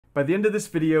By the end of this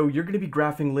video, you're going to be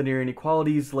graphing linear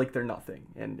inequalities like they're nothing.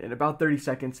 And in about 30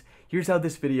 seconds, here's how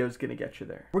this video is going to get you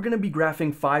there. We're going to be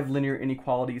graphing 5 linear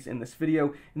inequalities in this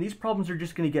video, and these problems are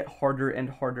just going to get harder and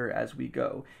harder as we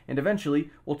go. And eventually,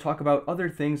 we'll talk about other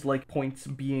things like points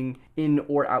being in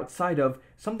or outside of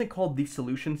something called the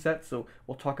solution set, so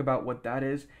we'll talk about what that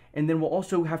is. And then we'll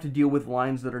also have to deal with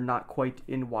lines that are not quite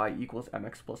in y equals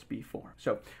mx plus b form.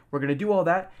 So we're going to do all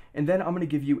that, and then I'm going to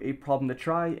give you a problem to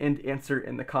try and answer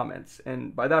in the comments.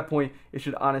 And by that point, it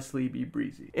should honestly be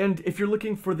breezy. And if you're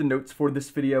looking for the notes for this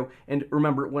video, and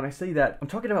remember, when I say that, I'm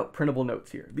talking about printable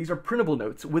notes here. These are printable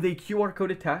notes with a QR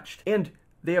code attached, and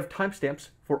they have timestamps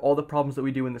for all the problems that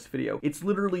we do in this video. It's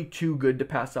literally too good to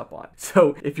pass up on.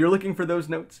 So if you're looking for those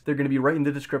notes, they're going to be right in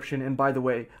the description. And by the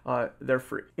way, they're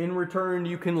free. In return,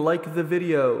 you can like the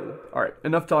video. All right,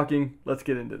 enough talking. Let's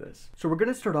get into this. So we're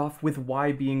going to start off with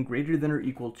y being greater than or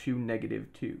equal to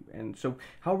 -2. And so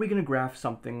how are we going to graph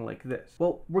something like this?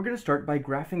 Well, we're going to start by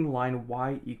graphing the line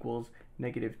y equals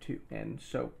 -2. And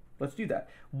so let's do that.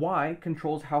 Y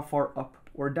controls how far up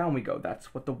or down we go.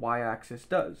 That's what the y-axis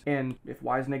does. And if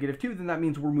y is -2, then that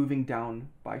means we're moving down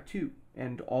by 2.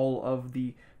 And all of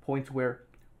the points where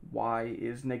y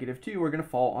is -2 are going to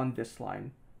fall on this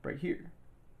line right here.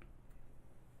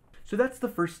 So that's the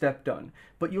first step done.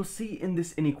 But you'll see in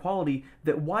this inequality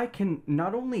that y can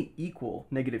not only equal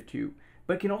 -2,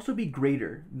 but it can also be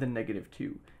greater than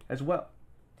 -2 as well.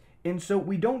 And so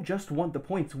we don't just want the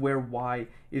points where y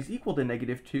is equal to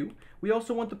 -2, we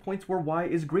also want the points where y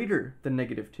is greater than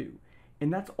 -2.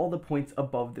 And that's all the points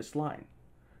above this line.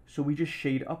 So we just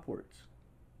shade upwards.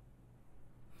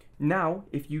 Now,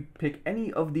 if you pick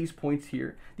any of these points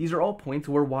here, these are all points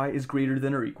where y is greater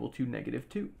than or equal to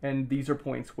 -2. And these are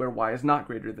points where y is not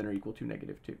greater than or equal to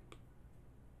 -2.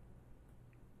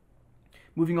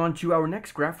 Moving on to our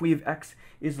next graph, we have x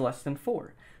is less than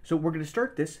 4. So we're going to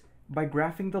start this by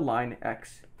graphing the line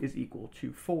x is equal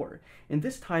to 4. And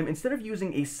this time, instead of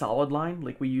using a solid line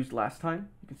like we used last time,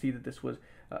 you can see that this was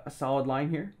a solid line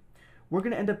here, we're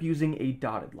going to end up using a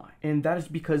dotted line. And that is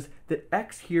because the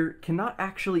x here cannot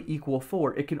actually equal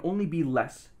 4. It can only be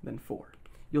less than 4.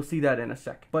 You'll see that in a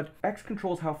sec. But x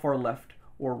controls how far left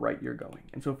or right you're going.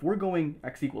 And so if we're going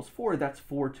x equals 4, that's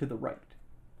 4 to the right.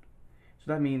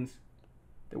 So that means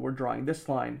that we're drawing this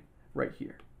line right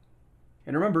here.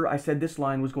 And remember, I said this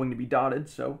line was going to be dotted,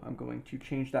 so I'm going to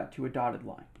change that to a dotted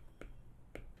line.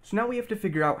 So now we have to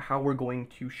figure out how we're going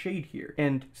to shade here.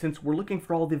 And since we're looking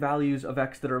for all the values of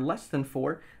x that are less than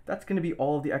 4, that's going to be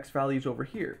all of the x values over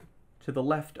here, to the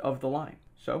left of the line.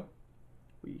 So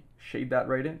we shade that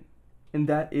right in. And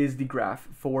that is the graph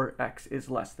for x is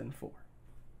less than 4.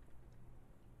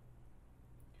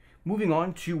 Moving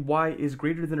on to y is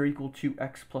greater than or equal to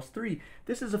x plus 3.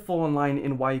 This is a full-on line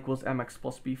in y equals mx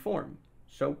plus b form.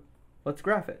 So let's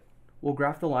graph it. We'll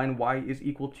graph the line y is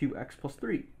equal to x plus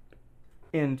 3.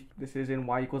 And this is in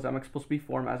y equals mx plus b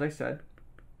form, as I said.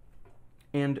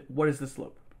 And what is the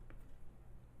slope?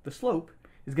 The slope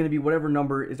is going to be whatever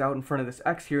number is out in front of this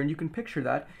x here, and you can picture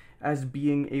that as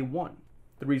being a 1.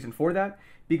 The reason for that,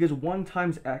 because 1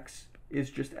 times x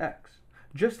is just x.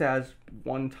 Just as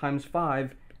 1 times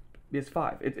 5 is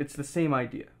 5. It's the same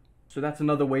idea. So that's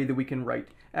another way that we can write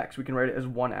x. We can write it as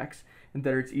 1x, and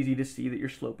there it's easy to see that your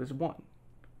slope is 1.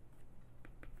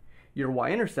 Your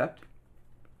y-intercept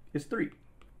is 3.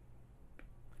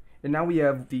 And now we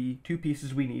have the two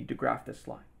pieces we need to graph this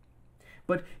line.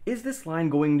 But is this line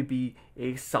going to be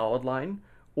a solid line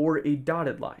or a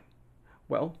dotted line?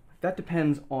 Well, that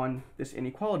depends on this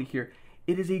inequality here.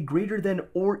 It is a greater than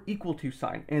or equal to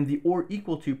sign, and the or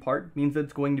equal to part means that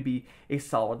it's going to be a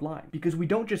solid line. Because we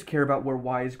don't just care about where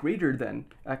y is greater than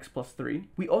x plus 3,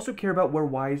 we also care about where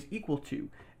y is equal to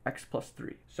x plus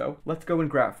 3. So let's go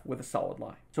and graph with a solid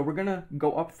line. So we're going to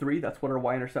go up 3, that's what our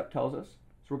y-intercept tells us.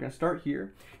 So we're going to start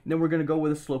here, and then we're going to go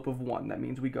with a slope of 1. That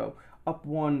means we go up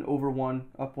 1 over 1,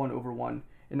 up 1 over 1,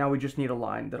 and now we just need a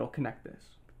line that'll connect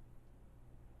this.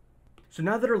 So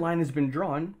now that our line has been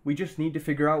drawn, we just need to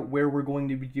figure out where we're going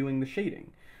to be doing the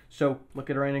shading. So look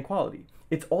at our inequality.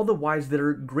 It's all the y's that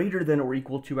are greater than or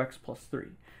equal to x plus 3.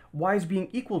 Y's being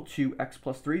equal to x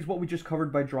plus 3 is what we just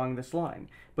covered by drawing this line.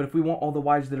 But if we want all the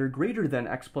y's that are greater than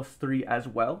x plus 3 as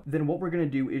well, then what we're going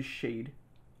to do is shade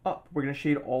up. We're going to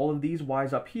shade all of these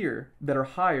y's up here that are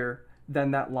higher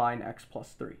than that line x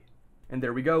plus 3. And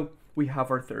there we go. We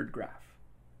have our third graph.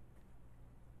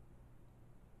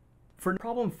 For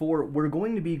problem 4, we're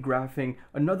going to be graphing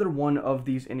another one of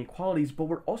these inequalities, but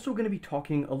we're also going to be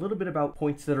talking a little bit about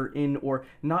points that are in or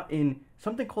not in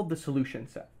something called the solution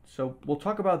set. So we'll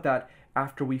talk about that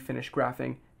after we finish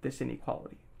graphing this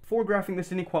inequality. For graphing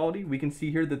this inequality, we can see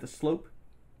here that the slope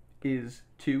is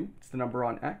 2, it's the number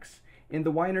on x, and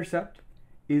the y-intercept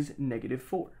is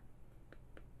 -4.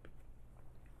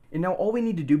 And now all we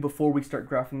need to do before we start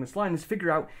graphing this line is figure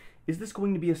out, is this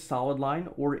going to be a solid line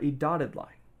or a dotted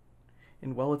line?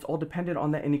 And well, it's all dependent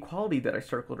on that inequality that I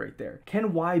circled right there.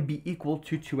 Can y be equal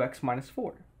to 2x minus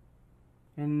 4?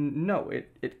 And no,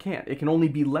 it can't. It can only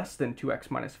be less than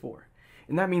 2x minus 4.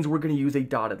 And that means we're going to use a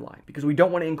dotted line because we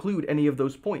don't want to include any of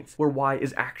those points where y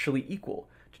is actually equal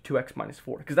to 2x minus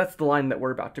 4, because that's the line that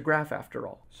we're about to graph after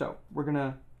all. So we're going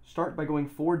to start by going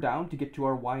 4 down to get to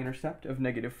our y-intercept of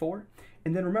 -4.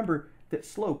 And then remember that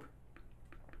slope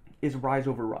is rise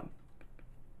over run.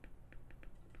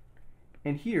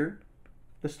 And here,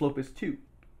 the slope is 2.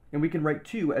 And we can write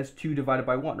 2 as 2 divided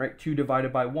by 1, right? 2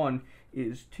 divided by 1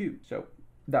 is 2. So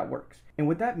that works. And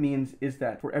what that means is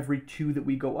that for every 2 that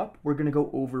we go up, we're going to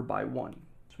go over by 1.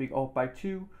 So we go up by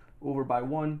 2, over by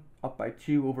 1, up by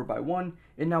 2, over by 1.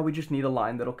 And now we just need a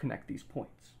line that'll connect these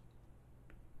points.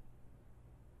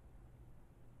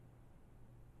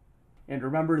 And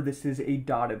remember, this is a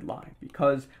dotted line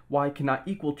because y cannot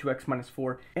equal 2x minus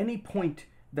 4. Any point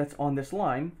that's on this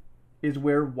line is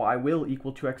where y will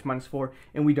equal 2x minus 4,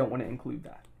 and we don't want to include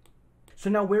that. So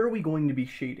now where are we going to be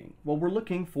shading? Well, we're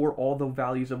looking for all the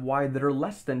values of y that are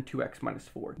less than 2x minus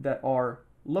 4, that are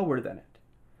lower than it.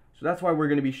 So that's why we're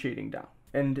going to be shading down.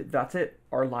 And that's it.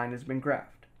 Our line has been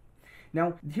graphed.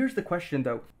 Now, here's the question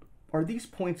though. Are these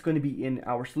points going to be in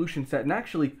our solution set? And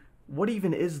actually, what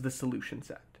even is the solution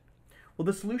set? Well,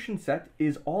 the solution set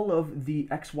is all of the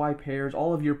xy pairs,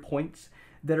 all of your points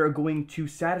that are going to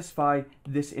satisfy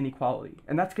this inequality.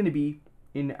 And that's going to be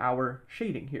in our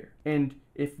shading here. And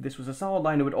if this was a solid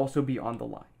line, it would also be on the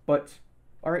line. But,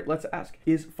 all right, let's ask,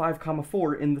 is 5,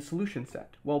 4 in the solution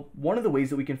set? Well, one of the ways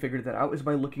that we can figure that out is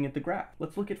by looking at the graph.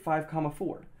 Let's look at 5,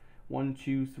 4. 1,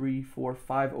 2, 3, 4,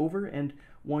 5 over, and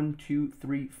 1, 2,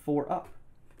 3, 4 up.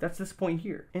 That's this point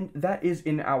here. And that is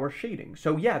in our shading.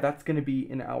 So yeah, that's going to be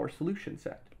in our solution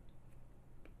set.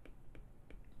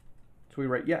 So we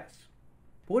write yes.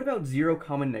 But what about 0,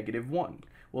 -1?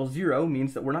 Well, 0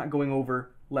 means that we're not going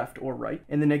over left or right,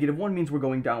 and the -1 means we're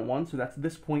going down 1, so that's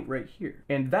this point right here.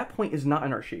 And that point is not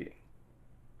in our shading.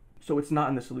 So it's not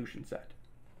in the solution set.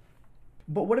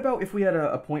 But what about if we had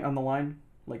a point on the line?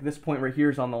 Like this point right here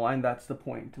is on the line, that's the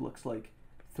point. It looks like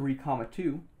 3,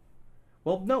 2.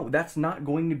 Well, no, that's not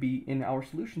going to be in our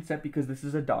solution set because this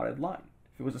is a dotted line.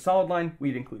 If it was a solid line,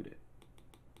 we'd include it.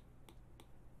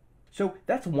 So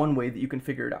that's one way that you can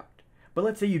figure it out. But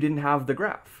let's say you didn't have the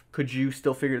graph. Could you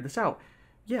still figure this out?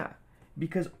 Yeah,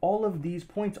 because all of these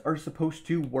points are supposed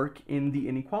to work in the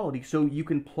inequality. So you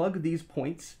can plug these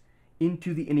points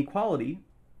into the inequality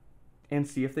and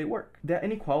see if they work. That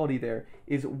inequality there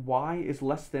is y is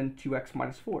less than 2x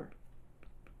minus 4.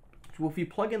 So if you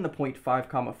plug in the point 5,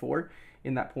 4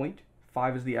 in that point,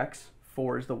 5 is the x,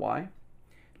 4 is the y,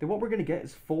 then what we're going to get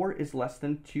is 4 is less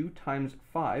than 2 times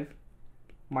 5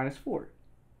 minus 4.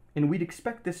 And we'd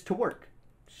expect this to work.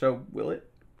 So will it?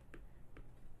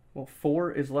 Well,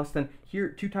 4 is less than, here,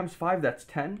 2 times 5, that's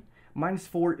 10. Minus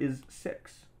 4 is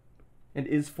 6. And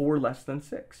is 4 less than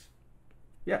 6?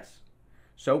 Yes.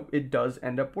 So it does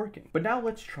end up working. But now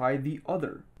let's try the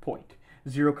other point,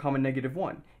 0,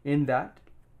 -1. In that,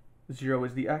 0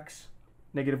 is the x,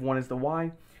 -1 is the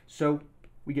y. So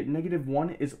we get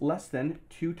 -1 is less than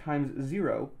 2 times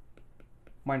 0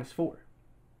 minus 4.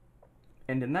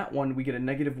 And in that one, we get a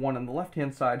 -1 on the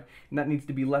left-hand side, and that needs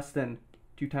to be less than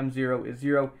 2 times 0 is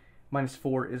 0, minus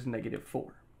 4 is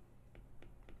 -4.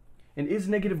 And is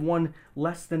 -1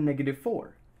 less than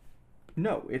 -4?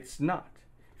 No, it's not.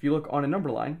 If you look on a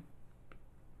number line,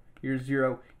 here's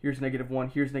 0, here's -1,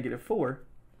 here's -4.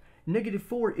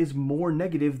 -4 is more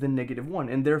negative than -1,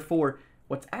 and therefore,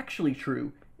 what's actually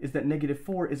true is that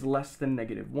 -4 is less than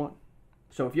 -1.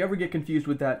 So if you ever get confused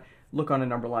with that, look on a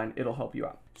number line, it'll help you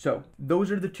out. So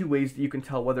those are the two ways that you can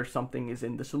tell whether something is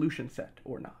in the solution set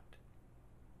or not.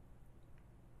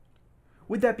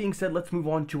 With that being said, let's move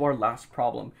on to our last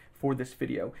problem for this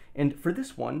video. And for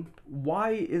this one,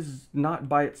 y is not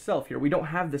by itself here. We don't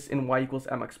have this in y equals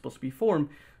mx+b form,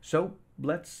 so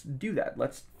let's do that.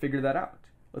 Let's figure that out.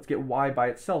 Let's get y by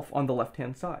itself on the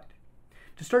left-hand side.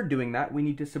 To start doing that, we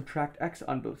need to subtract x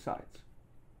on both sides.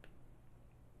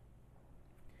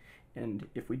 And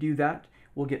if we do that,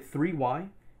 we'll get 3y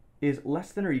is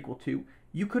less than or equal to,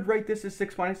 you could write this as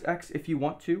 6 minus x if you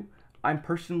want to. I'm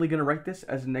personally going to write this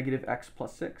as -x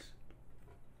plus 6.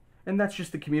 And that's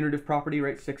just the commutative property,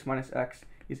 right? 6 minus x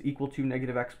is equal to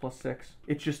 -x plus 6.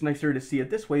 It's just nicer to see it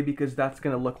this way because that's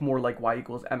going to look more like y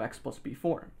equals mx+b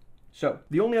form. So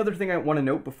the only other thing I want to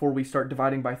note before we start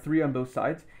dividing by 3 on both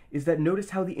sides is that notice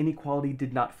how the inequality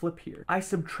did not flip here. I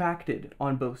subtracted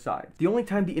on both sides. The only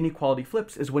time the inequality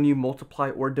flips is when you multiply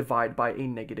or divide by a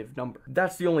negative number.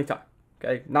 That's the only time,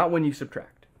 okay? Not when you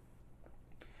subtract.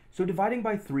 So dividing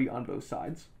by 3 on both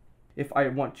sides, if I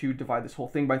want to divide this whole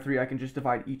thing by 3, I can just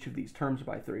divide each of these terms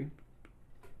by 3.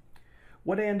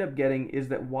 What I end up getting is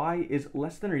that y is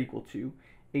less than or equal to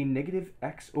a negative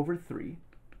x over 3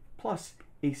 plus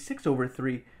a 6 over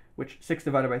 3, which 6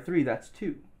 divided by 3, that's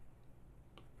 2.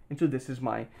 And so this is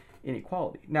my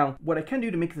inequality. Now, what I can do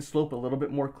to make the slope a little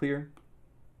bit more clear,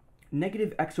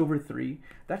 negative x over 3,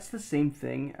 that's the same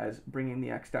thing as bringing the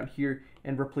x down here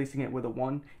and replacing it with a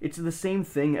 1. It's the same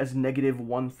thing as negative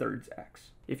 1/3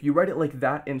 x. If you write it like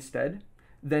that instead,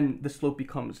 then the slope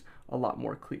becomes a lot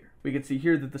more clear. We can see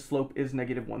here that the slope is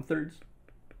negative 1/3,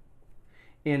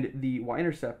 and the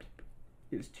y-intercept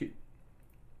is 2.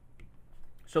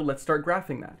 So let's start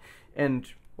graphing that. And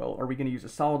well, are we going to use a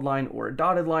solid line or a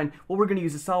dotted line? Well, we're going to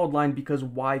use a solid line because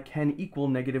y can equal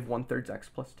negative 1/3 x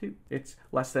plus 2. It's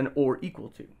less than or equal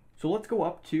to. So let's go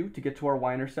up 2 to get to our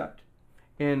y-intercept.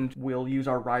 And we'll use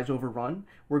our rise over run.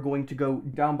 We're going to go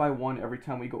down by 1 every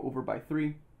time we go over by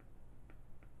 3.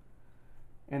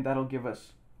 And that'll give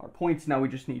us our points. Now we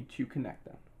just need to connect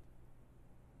them.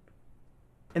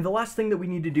 And the last thing that we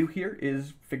need to do here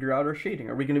is figure out our shading.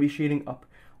 Are we going to be shading up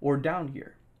or down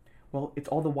here? Well, it's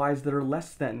all the y's that are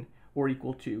less than or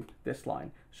equal to this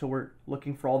line. So we're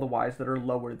looking for all the y's that are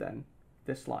lower than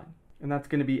this line. And that's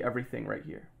going to be everything right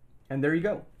here. And there you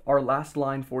go. Our last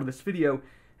line for this video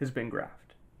has been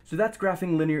graphed. So that's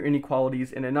graphing linear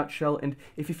inequalities in a nutshell. And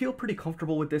if you feel pretty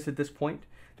comfortable with this at this point,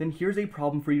 then here's a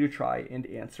problem for you to try and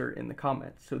answer in the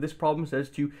comments. So this problem says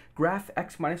to graph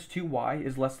x minus 2y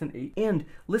is less than 8 and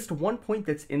list one point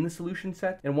that's in the solution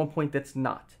set and one point that's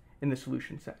not in the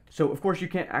solution set. So of course you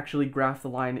can't actually graph the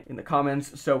line in the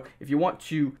comments. So if you want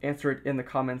to answer it in the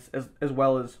comments as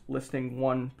well as listing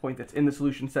one point that's in the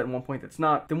solution set and one point that's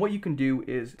not, then what you can do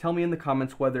is tell me in the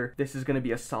comments whether this is going to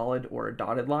be a solid or a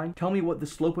dotted line. Tell me what the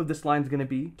slope of this line is going to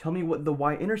be. Tell me what the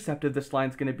y-intercept of this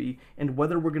line is going to be and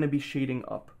whether we're going to be shading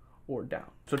up or down.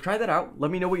 So try that out.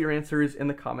 Let me know what your answer is in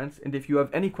the comments. And if you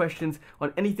have any questions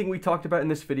on anything we talked about in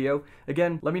this video,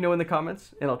 again, let me know in the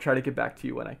comments and I'll try to get back to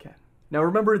you when I can. Now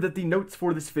remember that the notes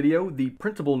for this video, the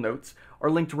printable notes, are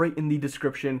linked right in the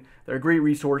description. They're a great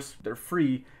resource, they're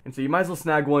free, and so you might as well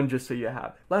snag one just so you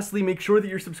have it. Lastly, make sure that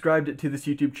you're subscribed to this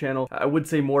YouTube channel. I would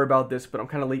say more about this, but I'm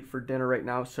kind of late for dinner right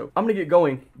now, so I'm gonna get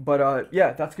going. But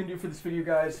yeah, that's gonna do it for this video,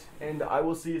 guys, and I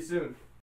will see you soon.